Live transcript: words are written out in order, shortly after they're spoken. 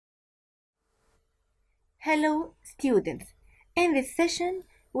Hello students, in this session,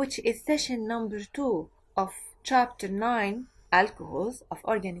 which is session number 2 of chapter 9, Alcohols of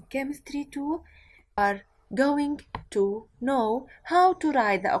Organic Chemistry 2, are going to know how to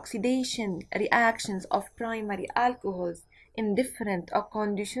write the oxidation reactions of primary alcohols in different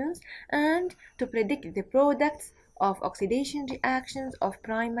conditions and to predict the products of oxidation reactions of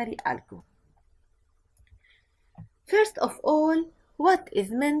primary alcohol. First of all, what is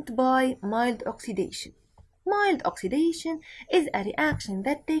meant by mild oxidation? Mild oxidation is a reaction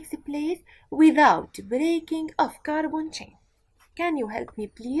that takes place without breaking of carbon chain. Can you help me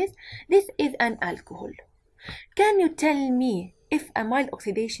please? This is an alcohol. Can you tell me if a mild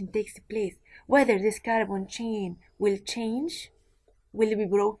oxidation takes place, whether this carbon chain will change? Will it be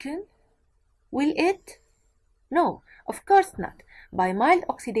broken? Will it? No, of course not. By mild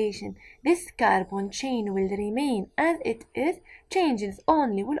oxidation, this carbon chain will remain as it is. Changes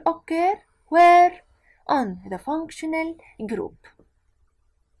only will occur where? On the functional group.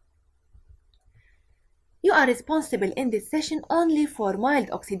 You are responsible in this session only for mild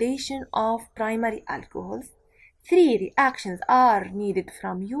oxidation of primary alcohols. 3 reactions are needed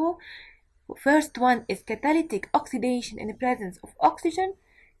from you. First one is catalytic oxidation in the presence of oxygen.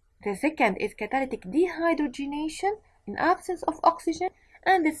 The second is catalytic dehydrogenation in absence of oxygen.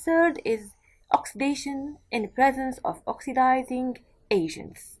 And the third is oxidation in the presence of oxidizing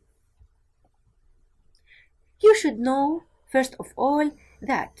agents. You should know, first of all,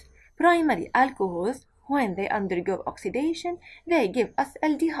 that primary alcohols, when they undergo oxidation, they give us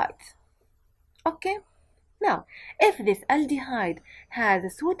aldehydes. Okay? Now, if this aldehyde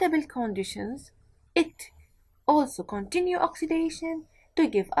has suitable conditions, it also continue oxidation to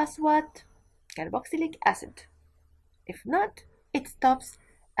give us what? Carboxylic acid. If not, it stops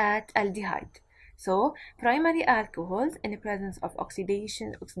at aldehyde. So, primary alcohols in the presence of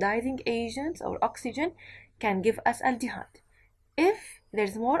oxidizing agents or oxygen can give us aldehyde. If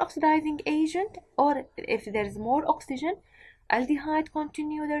there's more oxidizing agent or if there's more oxygen, aldehyde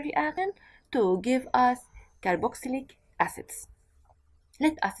continue the reaction to give us carboxylic acids.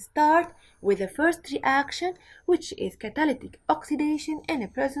 Let us start with the first reaction, which is catalytic oxidation in the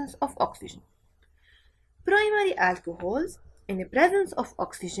presence of oxygen. Primary alcohols in the presence of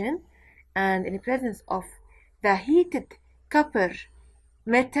oxygen and in the presence of the heated copper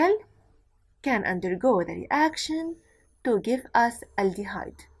metal can undergo the reaction to give us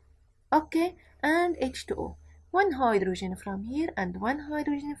aldehyde. Okay, and H2O. One hydrogen from here and one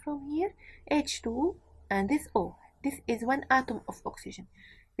hydrogen from here, H2 and this O. This is one atom of oxygen.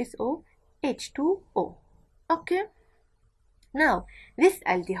 This O, H2O. Okay. Now, this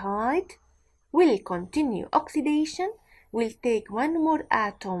aldehyde will continue oxidation, will take one more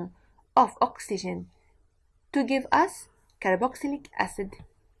atom of oxygen to give us carboxylic acid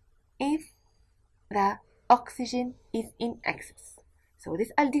if the oxygen is in excess. So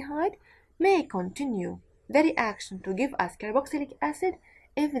this aldehyde may continue the reaction to give us carboxylic acid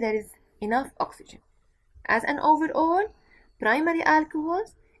if there is enough oxygen. As an overall, primary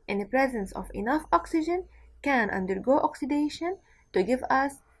alcohols in the presence of enough oxygen can undergo oxidation to give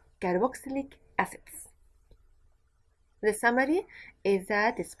us carboxylic acids. The summary is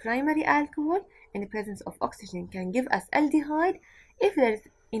that this primary alcohol in the presence of oxygen can give us aldehyde. If there is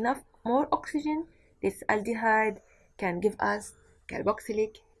enough more oxygen, this aldehyde can give us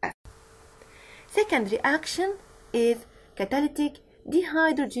carboxylic acid. Second reaction is catalytic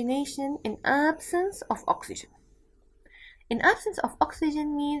dehydrogenation in absence of oxygen. In absence of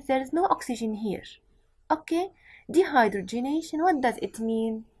oxygen means there is no oxygen here. Okay, dehydrogenation, what does it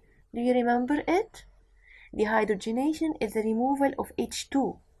mean? Do you remember it? Dehydrogenation is the removal of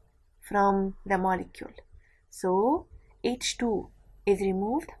H2 from the molecule. So H2 is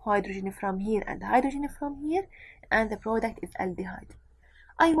removed, hydrogen from here and hydrogen from here, and the product is aldehyde.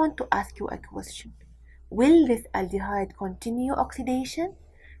 I want to ask you a question. Will this aldehyde continue oxidation?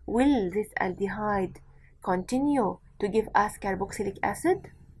 Will this aldehyde continue to give us carboxylic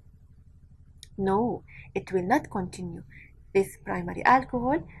acid? No, it will not continue. This primary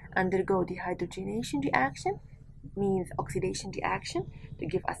alcohol undergo dehydrogenation reaction, means oxidation reaction to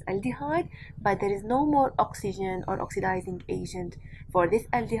give us aldehyde, but there is no more oxygen or oxidizing agent for this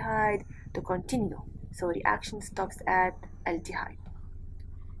aldehyde to continue. So reaction stops at aldehyde.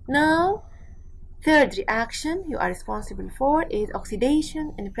 Now, third reaction you are responsible for is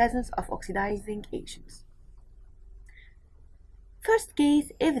oxidation in the presence of oxidizing agents. First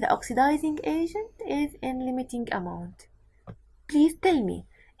case, if the oxidizing agent is in limiting amount. Please tell me,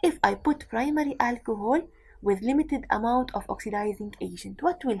 if I put primary alcohol with limited amount of oxidizing agent,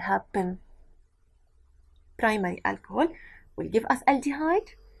 what will happen? Primary alcohol will give us aldehyde,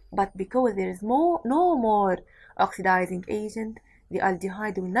 but because there is no more oxidizing agent, the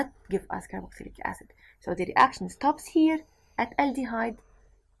aldehyde will not give us carboxylic acid. So the reaction stops here at aldehyde,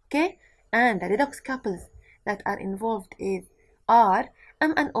 okay? And the redox couples that are involved are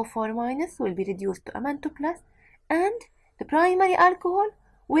MnO4 minus will be reduced to Mn2 plus, and the primary alcohol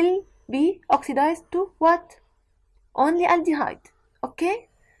will be oxidized to what? Only aldehyde, okay?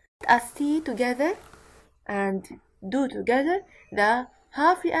 Let us see together and do together the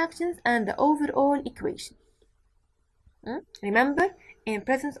half reactions and the overall equation. Remember, in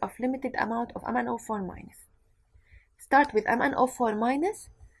presence of limited amount of MnO4 minus. Start with MnO4 minus.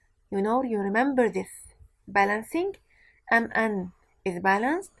 You remember this balancing. Mn is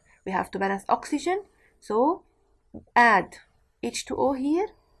balanced. We have to balance oxygen. So add H2O here.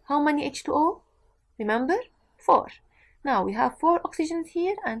 How many H2O? Remember? 4. Now we have 4 oxygens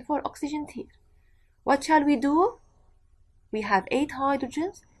here and 4 oxygens here. What shall we do? We have 8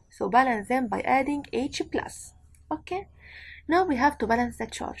 hydrogens, so balance them by adding H+. Okay? Now we have to balance the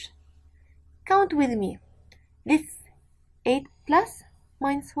charge. Count with me. This 8 plus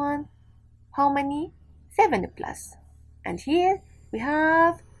minus 1, how many? 7 plus. And here we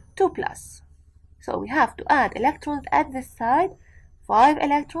have 2 plus. So we have to add electrons at this side, 5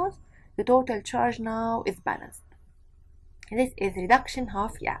 electrons. The total charge now is balanced. This is reduction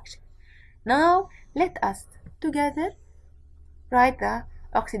half reaction. Now let us together write the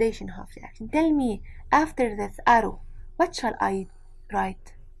oxidation half reaction. Tell me, after this arrow, what shall I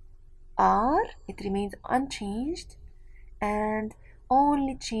write? R, it remains unchanged, and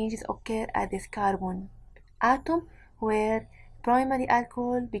only changes occur at this carbon atom where primary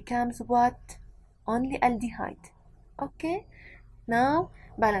alcohol becomes what? Only aldehyde. Okay? Now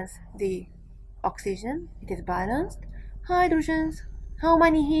balance the oxygen, it is balanced. Hydrogens, how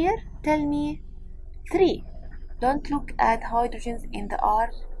many here? Tell me. 3. Don't look at hydrogens in the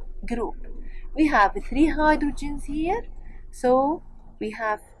R group. We have 3 hydrogens here, so we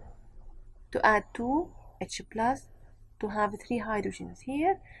have to add 2 H plus to have 3 hydrogens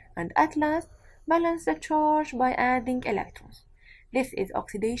here, and at last balance the charge by adding electrons. This is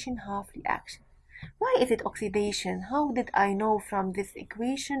oxidation half reaction. Why is it oxidation? How did I know from this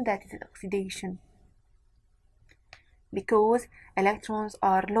equation that it is oxidation? Because electrons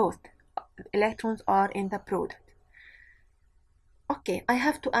are lost. Electrons are in the product. Okay, I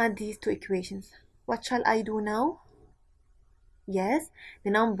have to add these 2 equations. What shall I do now? Yes,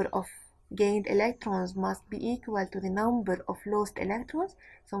 the number of gained electrons must be equal to the number of lost electrons.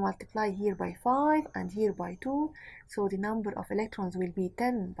 So multiply here by 5 and here by 2. So the number of electrons will be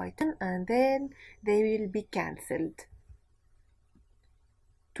 10 by 10, and then they will be cancelled.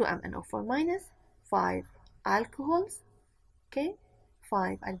 2 MnO4 minus, 5 alcohols, okay,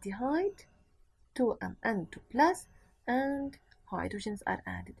 5 aldehyde, 2 Mn2 plus, and hydrogens are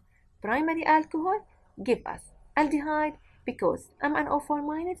added. Primary alcohol give us aldehyde because MnO4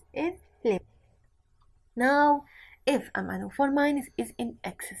 minus is limited. Now, if MnO4 minus is in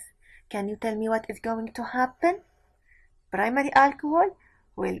excess, can you tell me what is going to happen? Primary alcohol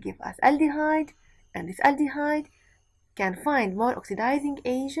will give us aldehyde, and this aldehyde can find more oxidizing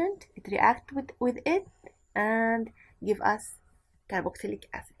agent, it reacts with it, and give us carboxylic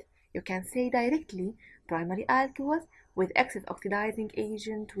acid. You can say directly primary alcohols with excess oxidizing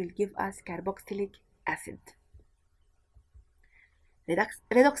agent will give us carboxylic acid.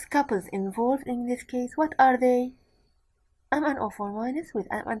 Redox couples involved in this case, what are they? MnO4 minus with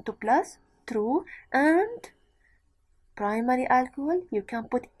Mn2 plus, true, and primary alcohol, you can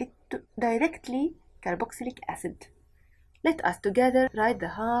put it directly carboxylic acid. Let us together write the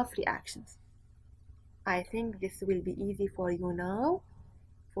half reactions. I think this will be easy for you now.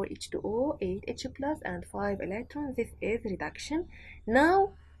 For H2O, 8H plus and 5 electrons, this is reduction.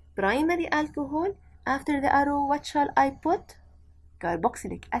 Now, primary alcohol, after the arrow, what shall I put?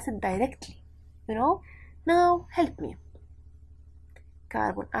 Carboxylic acid directly. Now help me.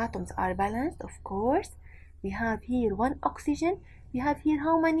 Carbon atoms are balanced, of course. We have here 1 oxygen. We have here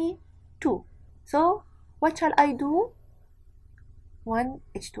how many? 2. So, what shall I do? 1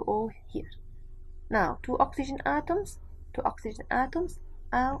 H2O here. Now, 2 oxygen atoms. 2 oxygen atoms.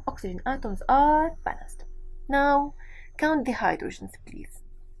 Our oxygen atoms are balanced. Now, count the hydrogens, please.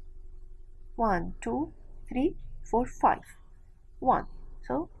 1, 2, 3, 4, 5. 1.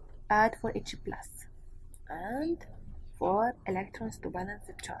 So, add 4 H plus and 4 electrons to balance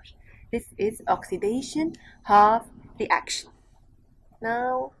the charge. This is oxidation half reaction.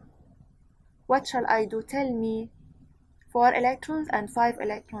 Now, what shall I do? Tell me. 4 electrons and 5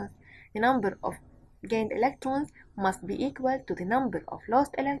 electrons. The number of gained electrons must be equal to the number of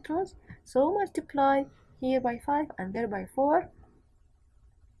lost electrons. So multiply here by 5 and there by 4.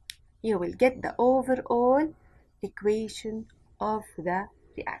 you will get the overall equation of the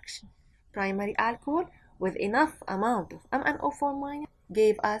reaction. Primary alcohol with enough amount of MnO4-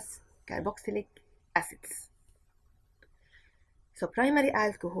 gave us carboxylic acids. So primary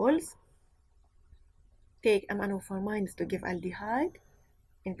alcohols take MnO4- to give aldehyde.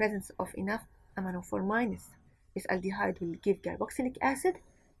 In presence of enough MnO4-, this aldehyde will give carboxylic acid,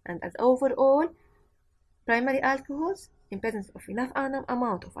 and as overall, primary alcohols in presence of enough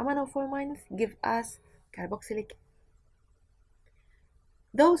amount of MnO4- give us carboxylic.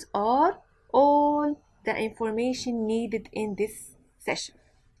 Those are all the information needed in this session.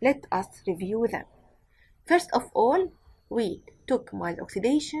 Let us review them. First of all, we took mild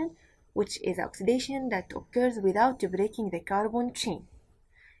oxidation, which is oxidation that occurs without breaking the carbon chain.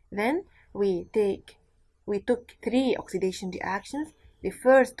 Then we took 3 oxidation reactions. The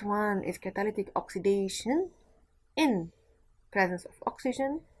first one is catalytic oxidation in presence of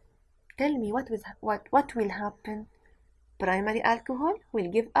oxygen. Tell me what will happen. Primary alcohol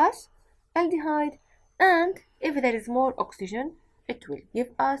will give us aldehyde, and if there is more oxygen, it will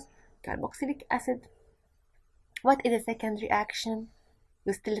give us carboxylic acid. What is the second reaction?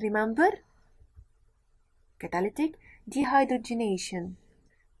 You still remember? Catalytic dehydrogenation,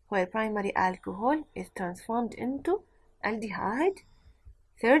 where primary alcohol is transformed into aldehyde.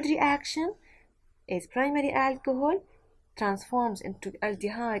 Third reaction is primary alcohol transforms into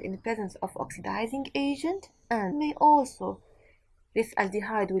aldehyde in the presence of oxidizing agent, and this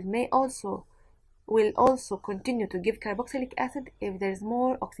aldehyde will also continue to give carboxylic acid if there is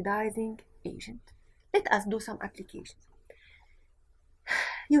more oxidizing agent. Let us do some applications.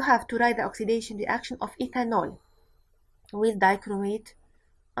 You have to write the oxidation reaction of ethanol with dichromate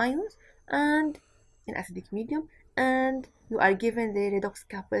ions and in acidic medium, and you are given the redox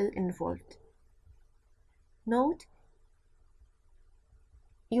couple involved. Note,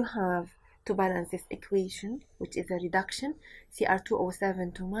 you have to balance this equation, which is a reduction,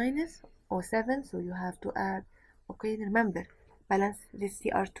 Cr2O7 to minus O7, so you have to add, okay, remember, balance this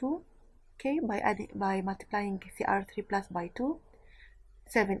Cr2, okay, by multiplying Cr3 plus by 2,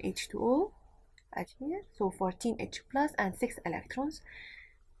 7H2O, add here, so 14H plus and 6 electrons.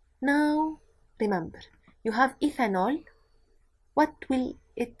 Now, remember, you have ethanol. What will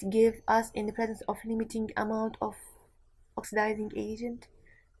it give us in the presence of limiting amount of oxidizing agent?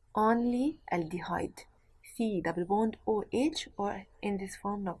 Only aldehyde, C double bond OH, or in this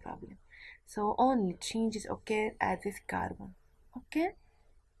form, no problem. So only changes occur at this carbon. Okay?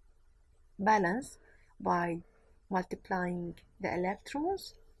 Balance by multiplying the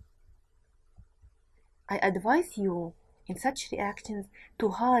electrons. I advise you in such reactions to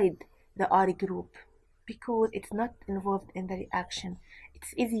hide the R group because it's not involved in the reaction.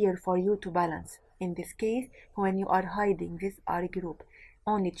 It's easier for you to balance. In this case, when you are hiding this R group,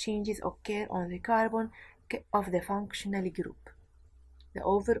 only changes occur on the carbon of the functional group. The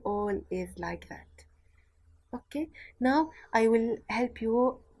overall is like that. Okay, now I will help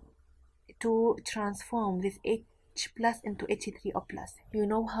you to transform this H plus into H3O plus. You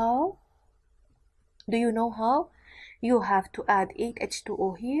know how? Do you know how? You have to add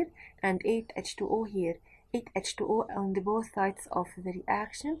 8H2O here and 8H2O here. 8H2O on the both sides of the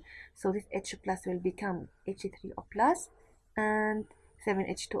reaction. So this H plus will become H3O plus and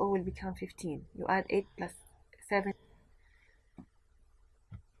 7H2O will become 15. You add 8 plus 7.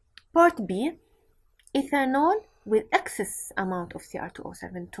 Part B, ethanol with excess amount of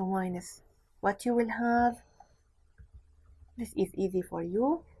Cr2O7 to minus. What you will have? This is easy for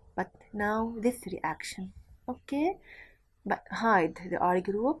you, but now this reaction. Okay, but hide the R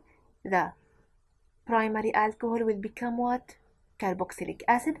group. The primary alcohol will become what? Carboxylic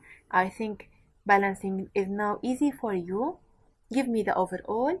acid. I think balancing is now easy for you. Give me the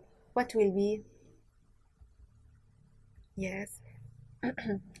overall. What will be? Yes,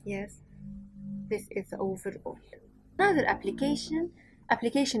 yes, this is the overall. Another application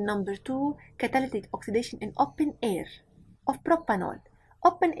number 2, catalytic oxidation in open air of propanol.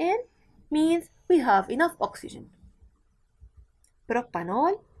 Open air means we have enough oxygen.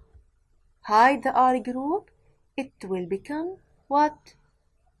 Propanol, hide the R group, it will become what?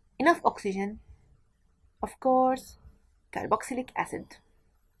 Enough oxygen. Of course, carboxylic acid.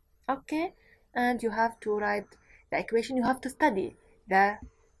 Okay, and you have to write the equation, you have to study the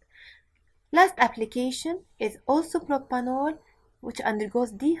last application is also propanol, which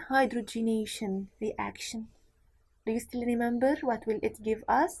undergoes dehydrogenation reaction. Do you still remember what will it give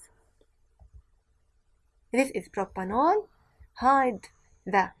us? This is propanol. Hide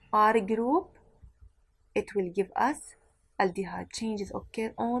the R group. It will give us aldehyde. Changes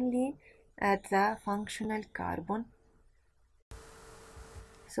occur only at the functional carbon.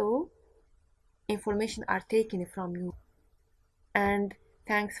 So information are taken from you. And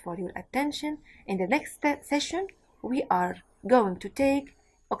thanks for your attention. In the next session, we are going to take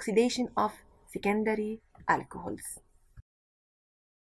oxidation of secondary alcohols.